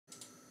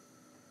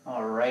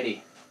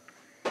Alrighty,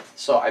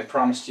 so I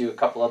promised you a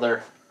couple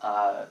other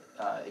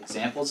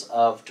examples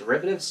of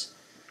derivatives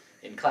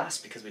in class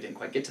because we didn't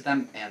quite get to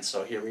them, and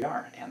so here we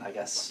are, and I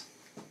guess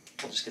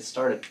we'll just get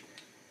started.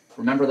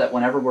 Remember that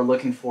whenever we're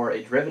looking for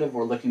a derivative,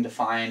 we're looking to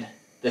find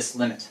this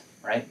limit,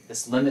 right?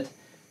 This limit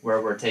where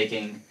we're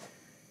taking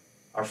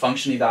our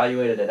function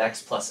evaluated at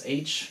x plus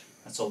h,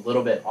 that's a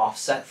little bit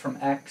offset from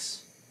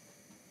x,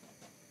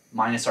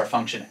 minus our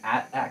function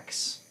at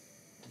x,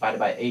 divided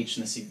by h,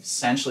 and this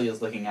essentially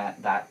is looking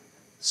at that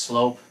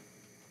slope,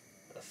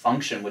 the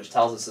function, which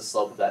tells us the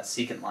slope of that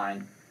secant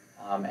line,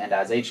 and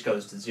as h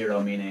goes to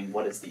 0, meaning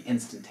what is the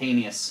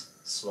instantaneous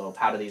slope,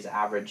 how do these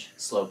average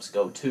slopes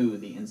go to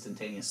the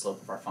instantaneous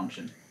slope of our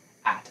function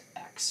at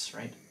x,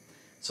 right?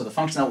 So the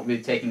function that we'll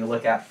be taking a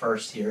look at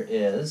first here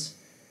is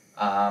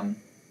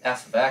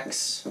f of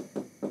x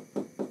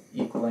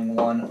equaling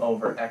 1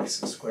 over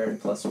x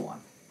squared plus 1.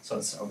 So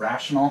it's a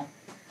rational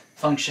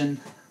function,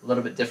 a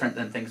little bit different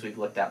than things we've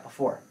looked at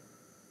before.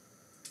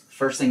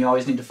 First thing you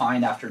always need to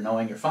find after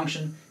knowing your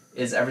function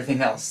is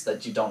everything else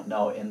that you don't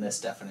know in this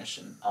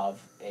definition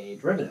of a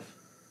derivative,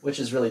 which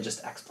is really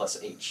just x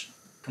plus h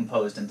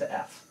composed into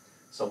f.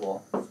 So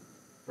we'll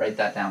write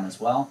that down as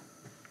well.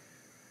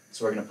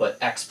 So we're going to put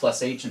x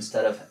plus h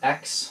instead of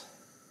x.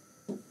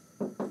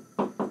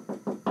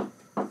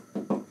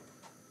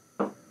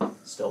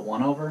 Still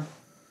 1 over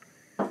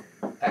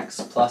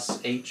x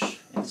plus h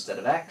instead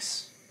of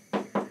x.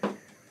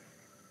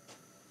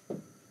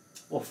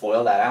 We'll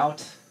FOIL that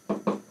out. Make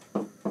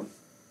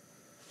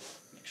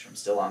sure I'm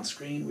still on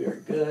screen. We are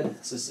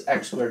good. So this is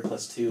x squared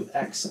plus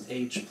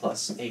 2xh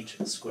plus h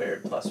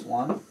squared plus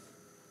 1.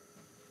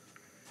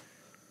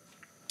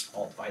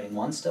 All dividing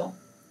 1 still.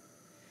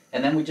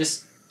 And then we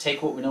just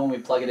take what we know and we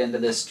plug it into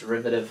this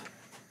derivative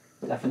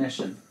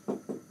definition.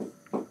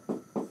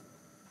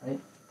 Right?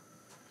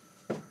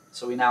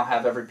 So we now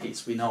have every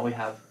piece. We know we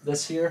have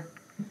this here.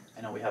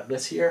 I know we have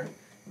this here.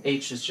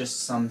 H is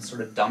just some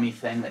sort of dummy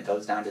thing that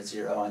goes down to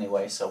 0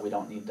 anyway, so we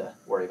don't need to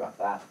worry about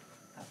that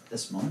at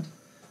this moment.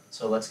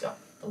 So let's go.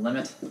 The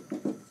limit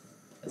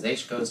as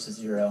h goes to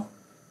 0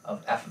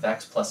 of f of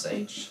x plus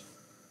h,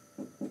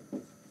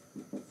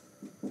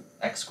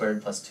 x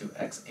squared plus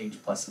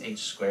 2xh plus h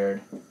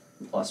squared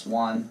plus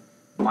 1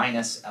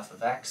 minus f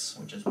of x,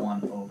 which is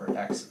 1 over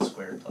x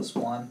squared plus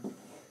 1.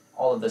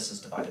 All of this is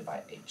divided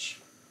by h.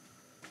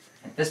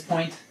 At this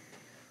point,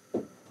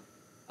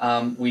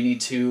 we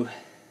need to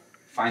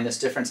find this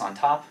difference on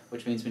top,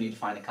 which means we need to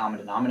find a common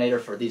denominator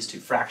for these two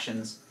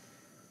fractions.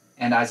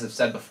 And as I've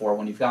said before,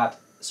 when you've got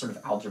sort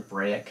of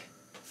algebraic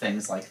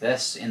things like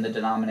this in the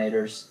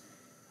denominators,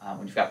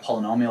 when you've got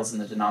polynomials in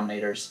the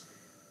denominators,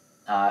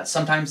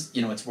 sometimes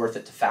it's worth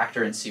it to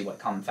factor and see what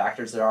common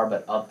factors there are,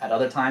 but at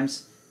other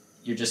times,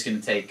 you're just going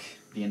to take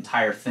the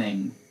entire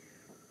thing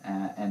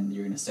and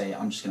you're going to say,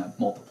 I'm just going to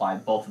multiply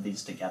both of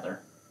these together.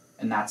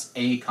 And that's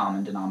a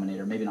common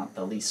denominator, maybe not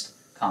the least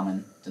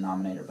common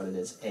denominator, but it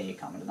is a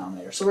common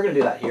denominator. So we're going to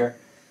do that here,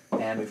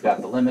 and we've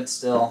got the limit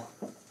still,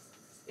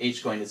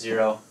 h going to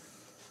 0.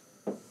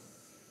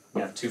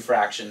 We have two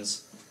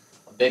fractions,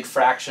 a big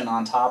fraction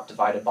on top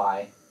divided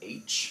by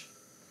h.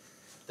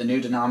 The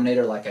new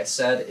denominator, like I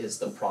said, is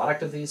the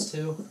product of these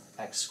two,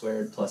 x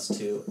squared plus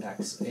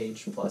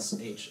 2xh plus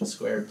h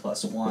squared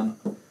plus 1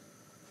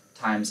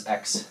 times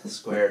x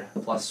squared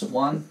plus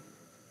 1.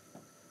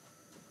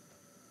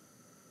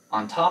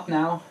 On top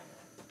now,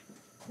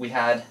 we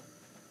had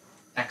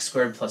x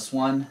squared plus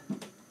 1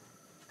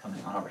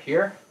 coming on over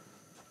here.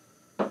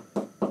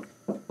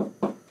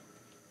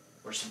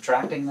 We're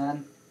subtracting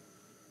then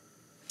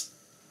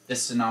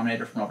this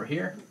denominator from over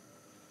here.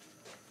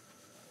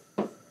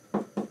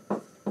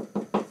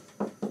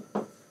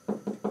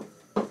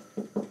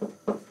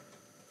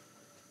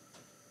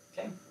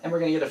 Okay, and we're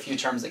going to get a few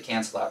terms that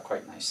cancel out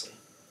quite nicely.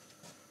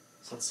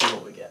 So let's see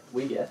what we get.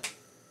 We get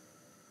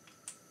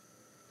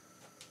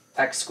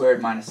x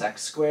squared minus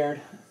x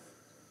squared.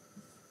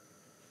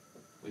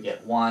 We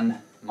get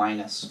 1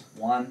 minus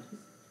 1.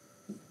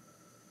 And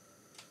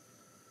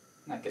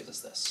that gives us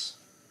this.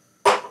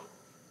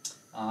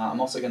 I'm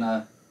also going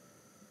to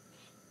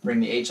bring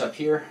the h up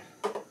here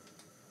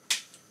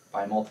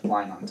by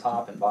multiplying on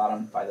top and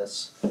bottom by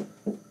this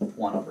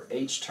 1 over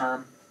h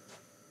term.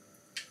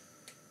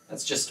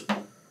 That's just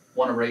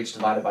 1 over h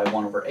divided by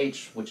 1 over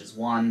h, which is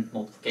 1.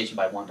 Multiplication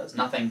by 1 does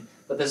nothing.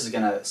 But this is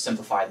going to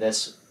simplify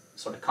this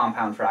sort of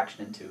compound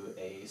fraction into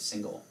a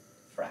single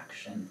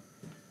fraction.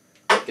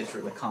 Get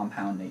through the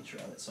compound nature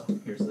of it. So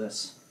here's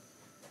this.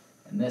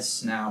 And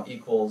this now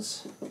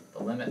equals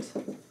the limit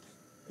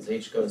as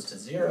h goes to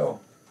 0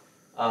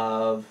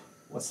 of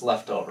what's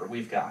left over.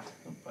 We've got,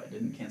 I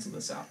didn't cancel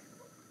this out.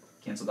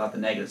 Canceled out the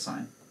negative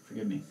sign.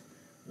 Forgive me.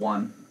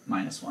 1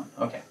 minus 1.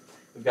 Okay.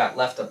 We've got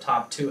left up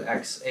top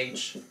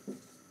 2xh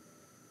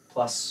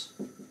plus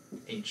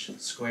h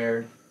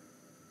squared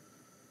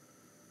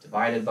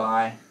divided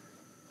by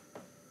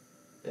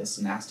this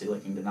nasty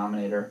looking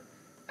denominator,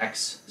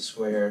 x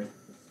squared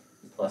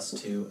plus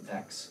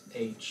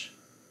 2xh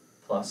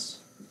plus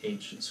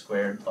h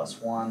squared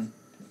plus 1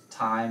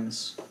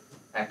 times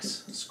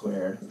x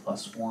squared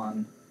plus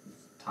 1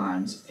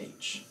 times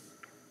h.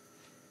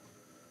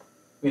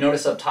 We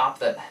notice up top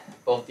that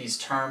both these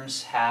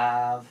terms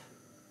have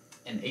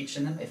an h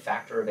in them, a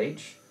factor of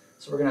h.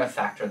 So we're going to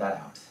factor that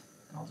out.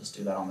 And I'll just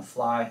do that on the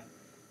fly.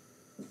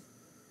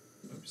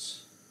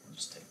 Oops, I'll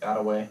just take that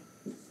away.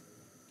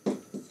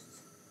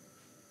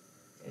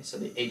 Okay, so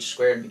the h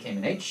squared became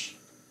an h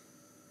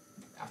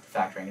after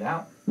factoring it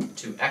out.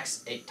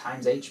 2x 8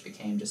 times h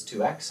became just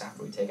 2x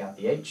after we take out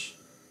the h.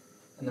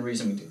 And the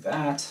reason we do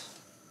that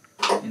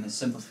in the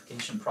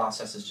simplification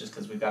process is just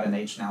because we've got an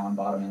h now on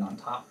bottom and on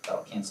top.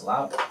 That'll cancel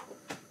out.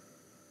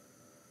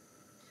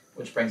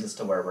 Which brings us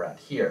to where we're at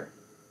here.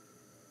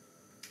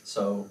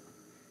 So,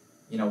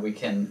 you know, we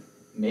can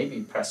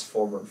maybe press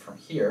forward from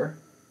here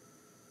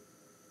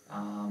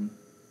and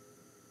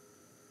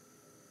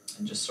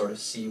just sort of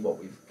see what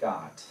we've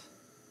got.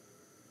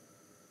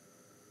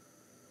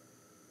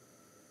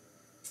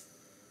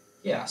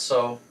 Yeah,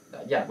 so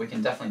yeah, we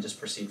can definitely just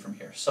proceed from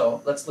here.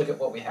 So let's look at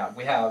what we have.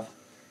 We have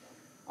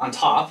on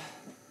top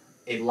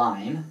a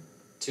line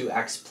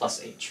 2x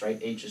plus h, right?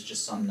 H is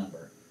just some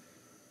number.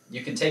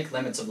 You can take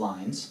limits of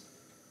lines,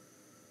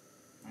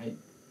 right?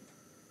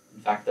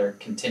 In fact, they're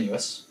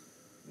continuous.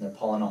 They're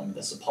polynomial.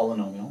 This is a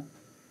polynomial.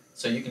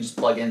 So you can just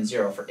plug in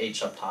 0 for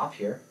h up top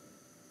here.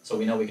 So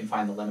we know we can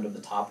find the limit of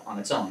the top on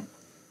its own.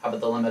 How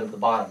about the limit of the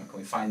bottom? Can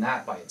we find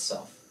that by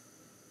itself?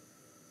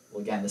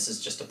 Well, again, this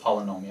is just a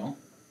polynomial.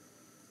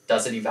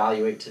 Does it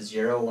evaluate to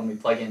 0 when we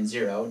plug in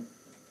 0?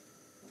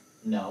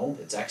 No,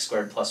 it's x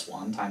squared plus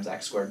 1 times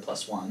x squared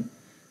plus 1.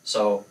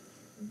 So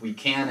we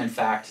can, in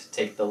fact,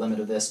 take the limit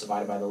of this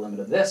divided by the limit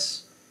of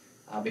this.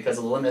 Because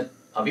of the limit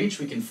of each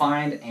we can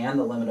find, and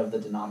the limit of the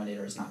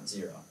denominator is not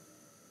 0.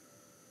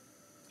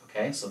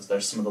 Okay, so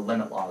there's some of the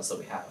limit laws that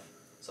we have.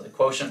 So the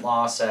quotient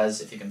law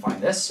says if you can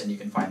find this and you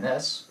can find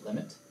this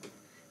limit,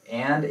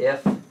 and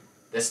if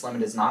this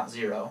limit is not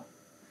 0,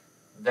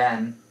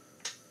 then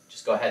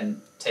just go ahead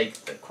and take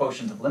the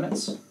quotient of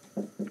limits.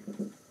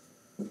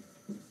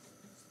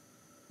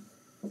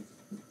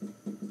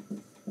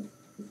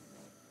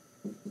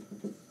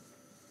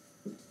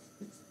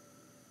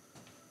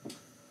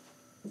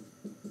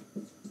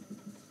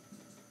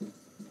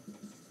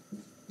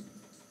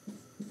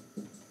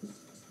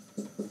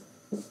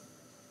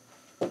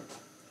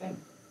 Okay.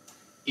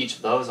 Each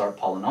of those are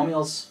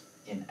polynomials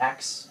in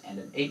x and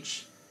in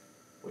h,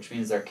 which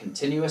means they're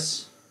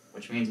continuous,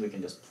 which means we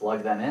can just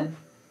plug them in.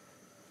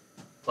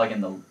 Plug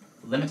in the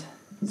limit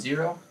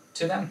 0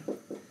 to them,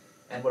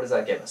 and what does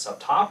that give us?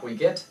 Up top we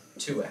get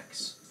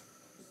 2x.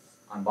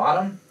 On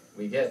bottom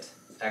we get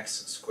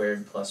x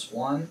squared plus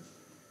 1,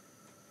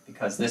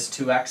 because this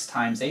 2x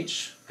times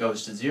h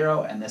goes to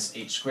 0 and this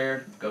h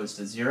squared goes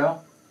to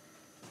 0,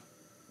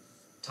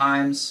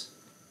 times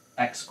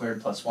x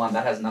squared plus 1.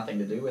 That has nothing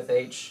to do with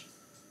h,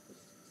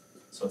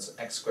 so it's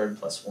x squared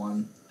plus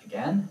 1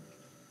 again,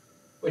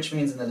 which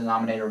means in the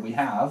denominator we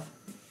have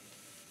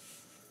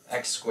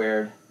x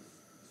squared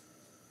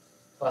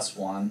plus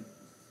 1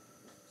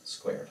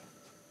 squared.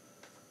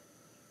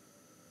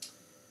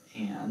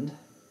 And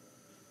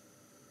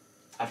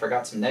I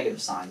forgot some negative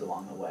signs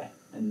along the way,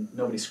 and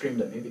nobody screamed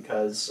at me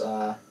because,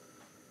 well,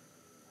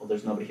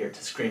 there's nobody here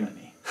to scream at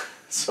me.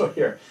 So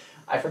here,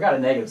 I forgot a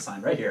negative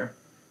sign right here.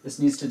 This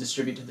needs to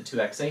distribute to the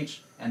 2xh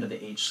and to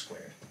the h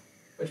squared,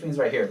 which means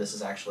right here this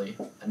is actually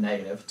a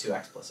negative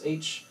 2x plus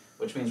h,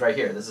 which means right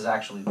here this is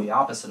actually the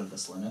opposite of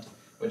this limit,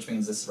 which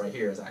means this right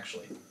here is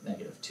actually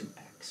negative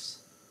 2x.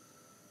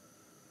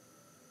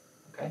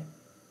 Okay,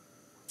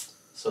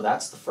 so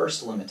that's the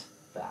first limit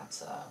that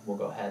we'll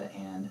go ahead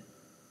and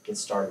get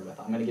started with.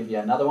 I'm going to give you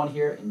another one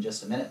here in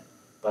just a minute,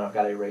 but I've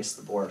got to erase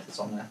the board,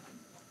 so I'm going to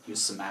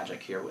use some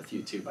magic here with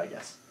YouTube, I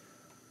guess.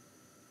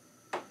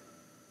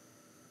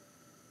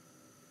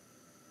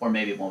 Or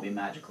maybe it won't be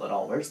magical at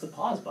all. Where's the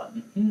pause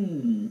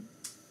button?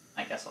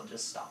 I guess I'll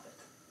just stop it.